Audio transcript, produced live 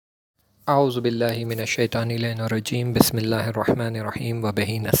اعوذ باللہ من الشیطان الرجیم بسم اللہ الرحمن الرحیم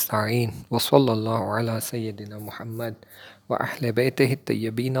وبہ نستعین وصلی اللہ علی سیدنا محمد واہل بیتہ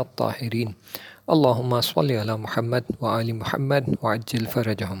الطیبین الطاہرین اللہم صلی علی محمد وآل محمد وعجل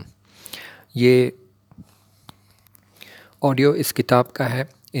فرجہم۔ یہ آڈیو اس کتاب کا ہے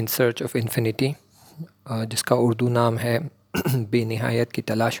ان سرچ آف انفینٹی، جس کا اردو نام ہے بے نہایت کی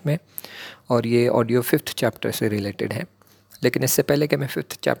تلاش میں، اور یہ آڈیو 5th چیپٹر سے ریلیٹڈ ہے۔ لیکن اس سے پہلے کہ میں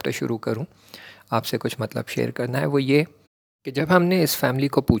 5th چیپٹر شروع کروں، آپ سے کچھ مطلب شیئر کرنا ہے، وہ یہ کہ جب ہم نے اس فیملی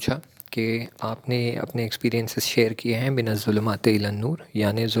کو پوچھا کہ آپ نے اپنے ایکسپیرینسز شیئر کیے ہیں بِنَ الظُّلُمَاتِ إِلَى النُّور،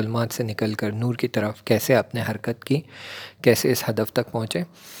 یعنی ظلمات سے نکل کر نور کی طرف کیسے آپ نے حرکت کی، کیسے اس ہدف تک پہنچے،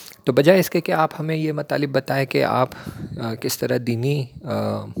 تو بجائے اس کے کہ آپ ہمیں یہ مطالب بتائیں کہ آپ کس طرح دینی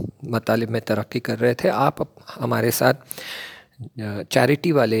مطالب میں ترقی کر رہے تھے، آپ ہمارے ساتھ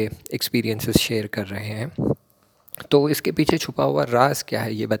چیریٹی والے ایکسپیرینسز شیئر کر رہے ہیں، تو اس کے پیچھے چھپا ہوا راز کیا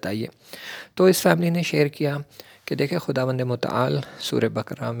ہے یہ بتائیے۔ تو اس فیملی نے شیئر کیا کہ دیکھیں خداوند متعال سورہ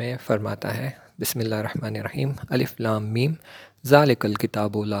بقرہ میں فرماتا ہے، بسم اللہ الرحمن الرحیم، الف لام میم ذالک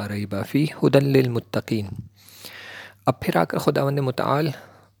الکتاب لا ریب فیہ ھدی للمتقین۔ اب پھر آ کر خداوند متعال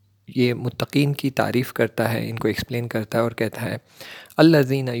یہ متقین کی تعریف کرتا ہے، ان کو ایکسپلین کرتا ہے اور کہتا ہے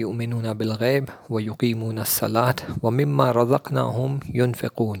الذین یؤمنون بالغیب ویقیمون الصلاۃ ومما رزقناہم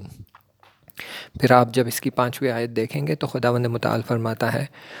ینفقون۔ پھر آپ جب اس کی 5ویں آیت دیکھیں گے تو خداوند متعال فرماتا ہے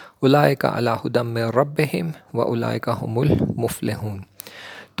اولئک علی ھدی من ربہم واولئک ھم المفلحون۔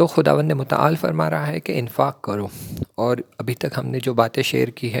 تو خداوند متعال فرما رہا ہے کہ انفاق کرو، اور ابھی تک ہم نے جو باتیں شیئر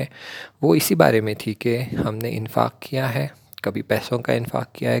کی ہے وہ اسی بارے میں تھی کہ ہم نے انفاق کیا ہے، کبھی پیسوں کا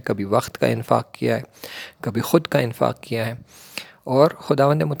انفاق کیا ہے، کبھی وقت کا انفاق کیا ہے، کبھی خود کا انفاق کیا ہے، اور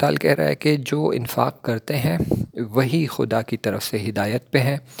خداوند متعال کہہ رہا ہے کہ جو انفاق کرتے ہیں وہی خدا کی طرف سے ہدایت پہ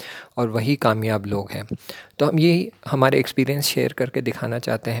ہیں اور وہی کامیاب لوگ ہیں۔ تو ہم یہی ہمارے ایکسپیرینس شیئر کر کے دکھانا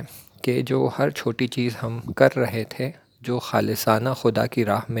چاہتے ہیں کہ جو ہر چھوٹی چیز ہم کر رہے تھے، جو خالصانہ خدا کی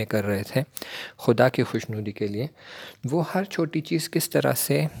راہ میں کر رہے تھے خدا کی خوشنودی کے لیے، وہ ہر چھوٹی چیز کس طرح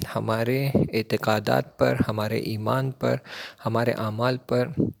سے ہمارے اعتقادات پر، ہمارے ایمان پر، ہمارے اعمال پر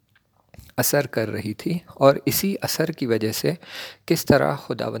اثر کر رہی تھی، اور اسی اثر کی وجہ سے کس طرح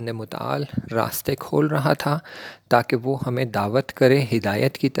خداوند متعال راستے کھول رہا تھا تاکہ وہ ہمیں دعوت کرے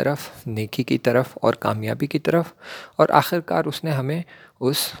ہدایت کی طرف، نیکی کی طرف اور کامیابی کی طرف، اور آخرکار اس نے ہمیں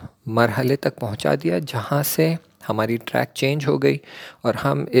اس مرحلے تک پہنچا دیا جہاں سے ہماری ٹریک چینج ہو گئی اور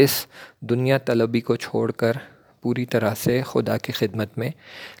ہم اس دنیا طلبی کو چھوڑ کر پوری طرح سے خدا کی خدمت میں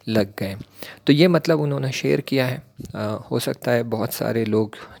لگ گئے۔ تو یہ مطلب انہوں نے شیئر کیا ہے۔ ہو سکتا ہے بہت سارے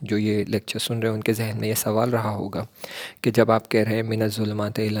لوگ جو یہ لیکچر سن رہے ہیں ان کے ذہن میں یہ سوال رہا ہوگا کہ جب آپ کہہ رہے ہیں من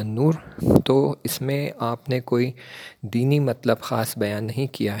الظلمات الی النور، تو اس میں آپ نے کوئی دینی مطلب خاص بیان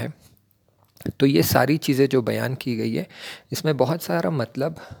نہیں کیا ہے۔ تو یہ ساری چیزیں جو بیان کی گئی ہے اس میں بہت سارا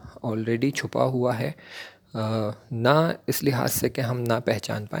مطلب آلریڈی چھپا ہوا ہے، نہ اس لحاظ سے کہ ہم نہ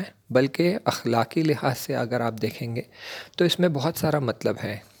پہچان پائیں، بلکہ اخلاقی لحاظ سے اگر آپ دیکھیں گے تو اس میں بہت سارا مطلب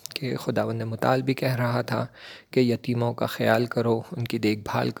ہے کہ خداوند متعال بھی کہہ رہا تھا کہ یتیموں کا خیال کرو، ان کی دیکھ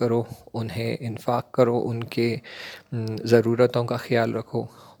بھال کرو، انہیں انفاق کرو، ان کے ضرورتوں کا خیال رکھو،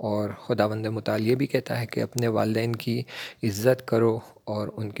 اور خداوند متعال یہ بھی کہتا ہے کہ اپنے والدین کی عزت کرو اور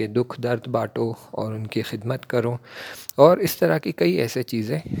ان کے دکھ درد بانٹو اور ان کی خدمت کرو، اور اس طرح کی کئی ایسے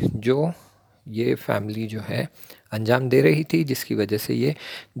چیزیں جو یہ فیملی جو ہے انجام دے رہی تھی، جس کی وجہ سے یہ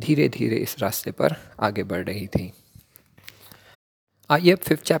دھیرے دھیرے اس راستے پر آگے بڑھ رہی تھی۔ آئیے اب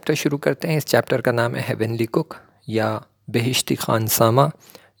 5th چیپٹر شروع کرتے ہیں۔ اس چیپٹر کا نام ہے ہیونلی کک، یا بہشتی خانسامہ،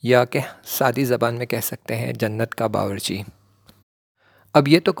 یا کہ سادی زبان میں کہہ سکتے ہیں جنت کا باورچی۔ اب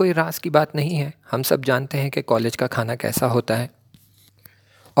یہ تو کوئی راز کی بات نہیں ہے، ہم سب جانتے ہیں کہ کالج کا کھانا کیسا ہوتا ہے،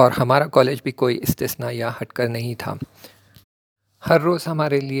 اور ہمارا کالج بھی کوئی استثناء یا ہٹ کر نہیں تھا۔ ہر روز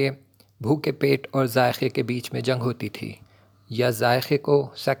ہمارے لیے بھوکے پیٹ اور ذائقے کے بیچ میں جنگ ہوتی تھی، یا ذائقے کو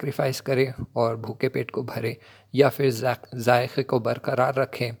سیکریفائس کرے اور بھوکے پیٹ کو بھرے، یا پھر ذائقے کو برقرار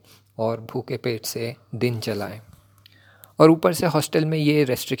رکھیں اور بھوکے پیٹ سے دن چلائیں۔ اور اوپر سے ہاسٹل میں یہ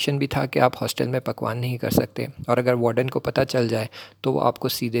ریسٹرکشن بھی تھا کہ آپ ہاسٹل میں پکوان نہیں کر سکتے، اور اگر وارڈن کو پتہ چل جائے تو وہ آپ کو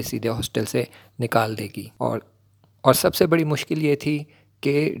سیدھے سیدھے ہاسٹل سے نکال دے گی۔ اور سب سے بڑی مشکل یہ تھی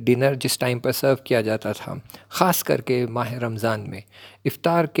کہ ڈنر جس ٹائم پر سرو کیا جاتا تھا، خاص کر کے ماہ رمضان میں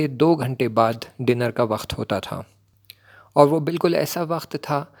افطار کے 2 گھنٹے بعد ڈنر کا وقت ہوتا تھا، اور وہ بالکل ایسا وقت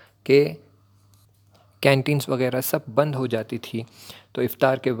تھا کہ کینٹینز وغیرہ سب بند ہو جاتی تھی، تو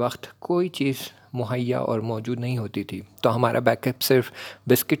افطار کے وقت کوئی چیز مہیا اور موجود نہیں ہوتی تھی، تو ہمارا بیک اپ صرف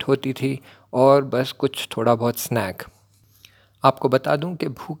بسکٹ ہوتی تھی اور بس کچھ تھوڑا بہت سنیک۔ آپ کو بتا دوں کہ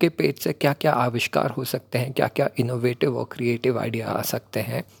بھوکے پیٹ سے کیا کیا آوشکار ہو سکتے ہیں، کیا کیا انوویٹو اور کریٹیو آئیڈیا آ سکتے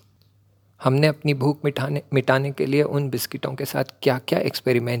ہیں، ہم نے اپنی بھوک مٹانے کے لیے ان بسکٹوں کے ساتھ کیا کیا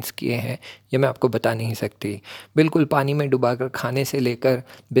ایکسپیریمنٹس کیے ہیں یہ میں آپ کو بتا نہیں سکتی۔ بالکل پانی میں ڈبا کر کھانے سے لے کر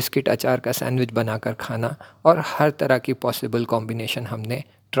بسکٹ اچار کا سینڈوچ بنا کر کھانا، اور ہر طرح کی پاسبل کمبینیشن ہم نے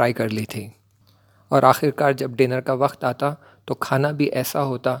ٹرائی کر لی تھی۔ اور آخرکار جب ڈنر کا وقت آتا تو کھانا بھی ایسا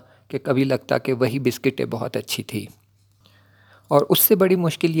ہوتا کہ کبھی لگتا کہ وہی بسکٹیں بہت اچھی تھی۔ اور اس سے بڑی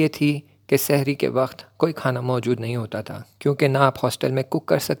مشکل یہ تھی کہ سحری کے وقت کوئی کھانا موجود نہیں ہوتا تھا، کیونکہ نہ آپ ہاسٹل میں کوک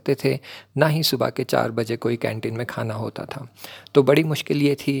کر سکتے تھے، نہ ہی صبح کے 4 بجے کوئی کینٹین میں کھانا ہوتا تھا۔ تو بڑی مشکل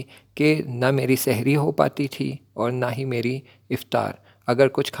یہ تھی کہ نہ میری سحری ہو پاتی تھی اور نہ ہی میری افطار۔ اگر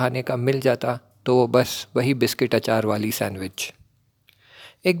کچھ کھانے کا مل جاتا تو وہ بس وہی بسکٹ اچار والی سینڈوچ۔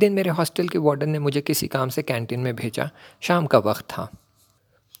 ایک دن میرے ہاسٹل کے وارڈن نے مجھے کسی کام سے کینٹین میں بھیجا، شام کا وقت تھا،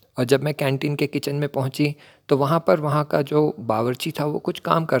 اور جب میں کینٹین کے کچن میں پہنچی تو وہاں کا جو باورچی تھا وہ کچھ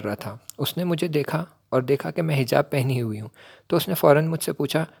کام کر رہا تھا۔ اس نے مجھے دیکھا اور دیکھا کہ میں حجاب پہنی ہوئی ہوں، تو اس نے فوراً مجھ سے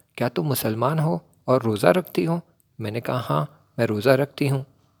پوچھا، کیا تم مسلمان ہو اور روزہ رکھتی ہو؟ میں نے کہا ہاں میں روزہ رکھتی ہوں۔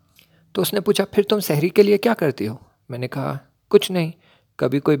 تو اس نے پوچھا پھر تم سحری کے لیے کیا کرتی ہو؟ میں نے کہا کچھ نہیں،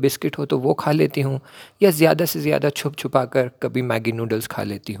 کبھی کوئی بسکٹ ہو تو وہ کھا لیتی ہوں، یا زیادہ سے زیادہ چھپا کر کبھی میگی نوڈلز کھا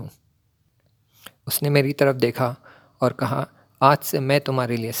لیتی ہوں۔ اس نے میری طرف دیکھا اور کہا، آج سے میں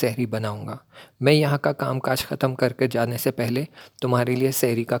تمہارے لیے سحری بناؤں گا۔ میں یہاں کا کام کاج ختم کر کے جانے سے پہلے تمہارے لیے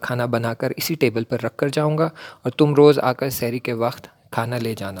سحری کا کھانا بنا کر اسی ٹیبل پر رکھ کر جاؤں گا، اور تم روز آ کر سحری کے وقت کھانا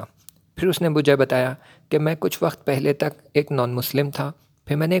لے جانا۔ پھر اس نے مجھے بتایا کہ میں کچھ وقت پہلے تک ایک نان مسلم تھا،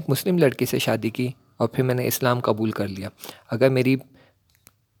 پھر میں نے ایک مسلم لڑکی سے شادی کی، اور پھر میں نے اسلام قبول کر لیا۔ اگر میری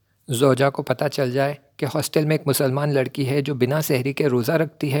زوجہ کو پتہ چل جائے کہ ہاسٹل میں ایک مسلمان لڑکی ہے جو بنا سحری کے روزہ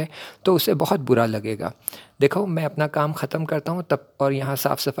رکھتی ہے تو اسے بہت برا لگے گا۔ دیکھو میں اپنا کام ختم کرتا ہوں اور یہاں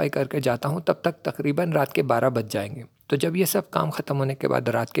صاف صفائی کر کے جاتا ہوں، تب تک تقریباً رات کے 12 بج جائیں گے۔ تو جب یہ سب کام ختم ہونے کے بعد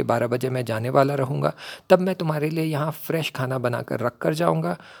رات کے 12 بجے میں جانے والا رہوں گا، تب میں تمہارے لیے یہاں فریش کھانا بنا کر رکھ کر جاؤں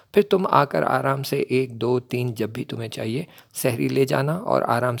گا۔ پھر تم آ کر آرام سے 1 2 3 جب بھی تمہیں چاہیے سحری لے جانا اور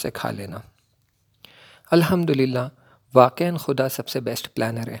آرام سے کھا لینا۔ الحمدللہ واقعاً خدا سب سے بیسٹ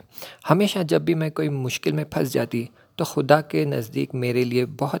پلانر ہے۔ ہمیشہ جب بھی میں کوئی مشکل میں پھنس جاتی تو خدا کے نزدیک میرے لیے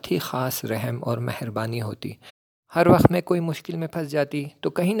بہت ہی خاص رحم اور مہربانی ہوتی۔ ہر وقت میں کوئی مشکل میں پھنس جاتی تو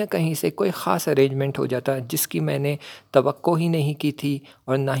کہیں نہ کہیں سے کوئی خاص ارینجمنٹ ہو جاتا جس کی میں نے توقع ہی نہیں کی تھی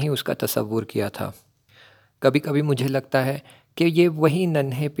اور نہ ہی اس کا تصور کیا تھا۔ کبھی کبھی مجھے لگتا ہے کہ یہ وہی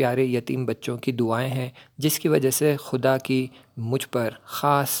ننھے پیارے یتیم بچوں کی دعائیں ہیں جس کی وجہ سے خدا کی مجھ پر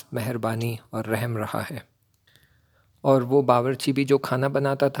خاص مہربانی اور رحم رہا ہے۔ اور وہ باورچی بھی جو کھانا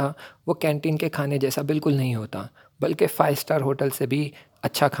بناتا تھا وہ کینٹین کے کھانے جیسا بالکل نہیں ہوتا، بلکہ 5 اسٹار ہوٹل سے بھی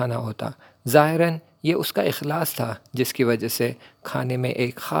اچھا کھانا ہوتا۔ ظاہراً یہ اس کا اخلاص تھا جس کی وجہ سے کھانے میں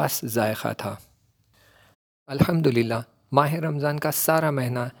ایک خاص ذائقہ تھا۔ الحمدللہ ماہ رمضان کا سارا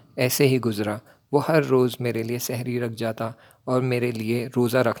مہینہ ایسے ہی گزرا۔ وہ ہر روز میرے لیے سحری رکھ جاتا اور میرے لیے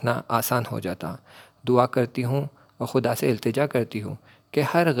روزہ رکھنا آسان ہو جاتا۔ دعا کرتی ہوں اور خدا سے التجا کرتی ہوں کہ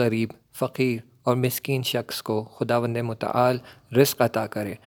ہر غریب، فقیر اور مسکین شخص کو خداوند متعال رزق عطا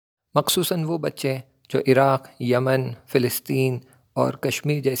کرے، مخصوصاً وہ بچے جو عراق، یمن، فلسطین اور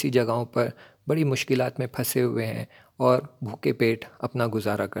کشمیر جیسی جگہوں پر بڑی مشکلات میں پھنسے ہوئے ہیں اور بھوکے پیٹ اپنا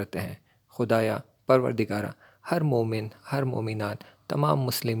گزارا کرتے ہیں۔ خدایا پروردگارا ہر مومن، ہر مومنات، تمام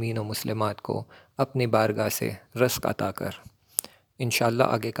مسلمین و مسلمات کو اپنی بارگاہ سے رزق عطا کر۔ انشاءاللہ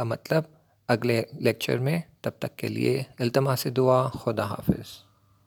آگے کا مطلب اگلے لیکچر میں، تب تک کے لیے التماس دعا، خدا حافظ۔